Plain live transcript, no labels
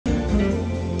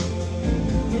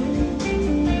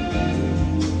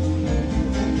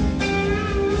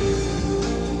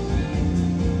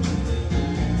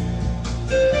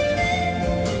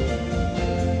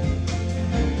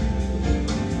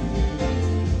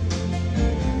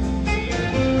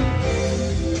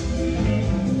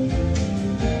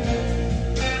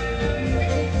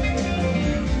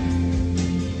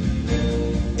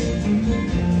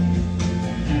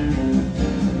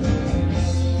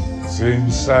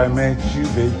Since I met you,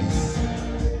 baby,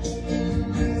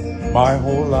 my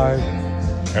whole life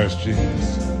has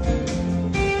changed.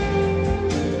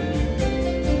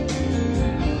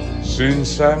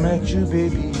 Since I met you,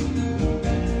 baby,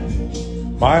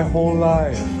 my whole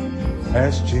life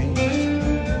has changed.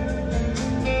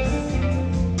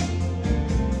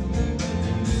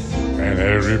 And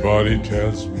everybody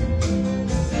tells me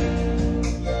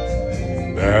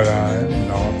that I'm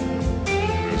not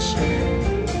the same.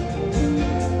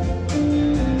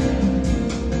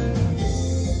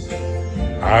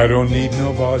 I don't need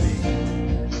nobody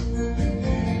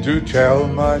to tell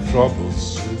my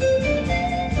troubles to.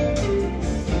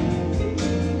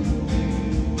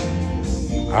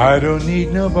 I don't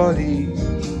need nobody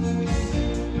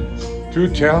to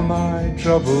tell my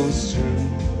troubles to.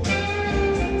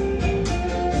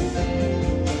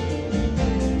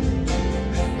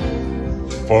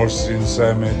 For since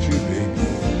I met you, baby,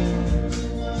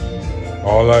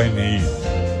 all I need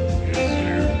is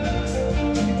you.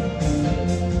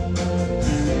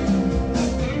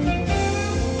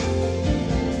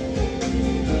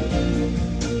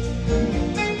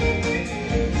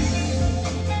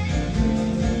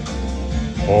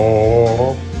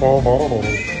 Oh, oh, oh.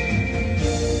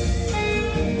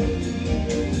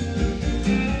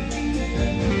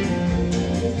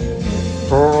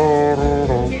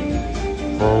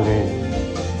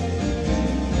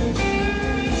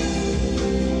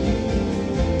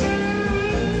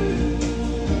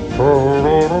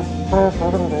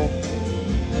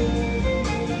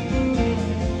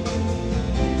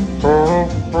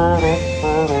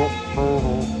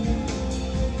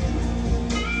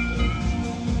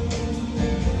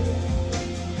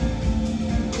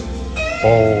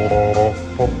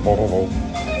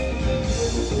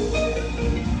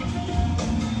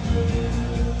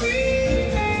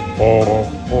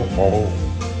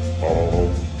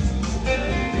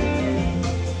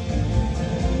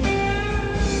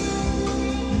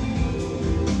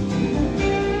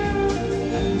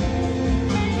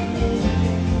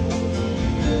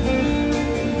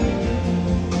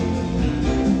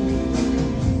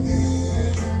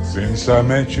 Since I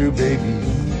met you, baby,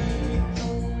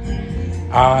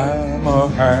 I'm a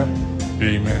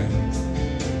happy man.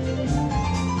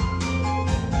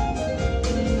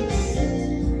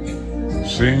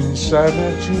 Since I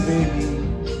met you, baby,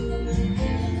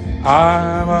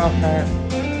 I'm a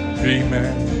happy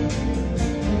man.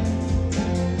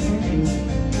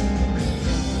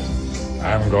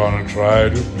 I'm gonna try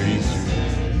to please you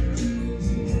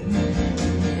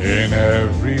in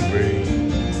every way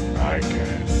I can.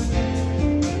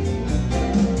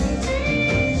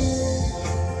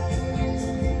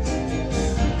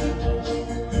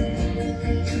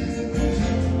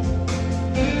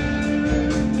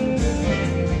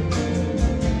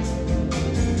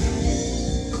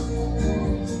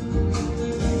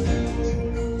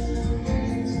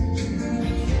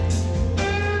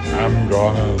 I'm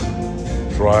gonna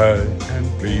try and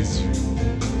please you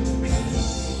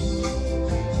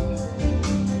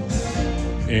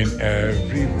in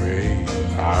every way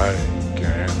I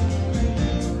can.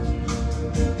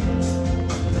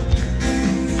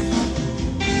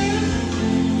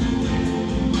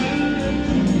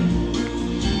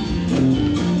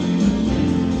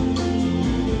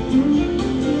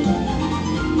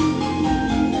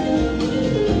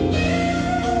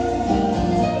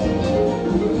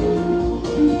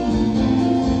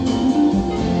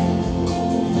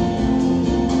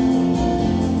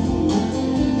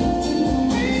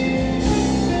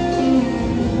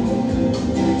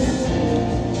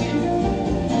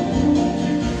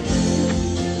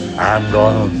 I'm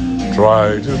gonna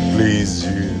try to please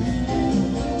you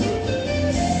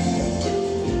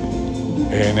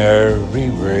in every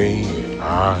way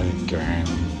I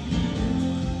can.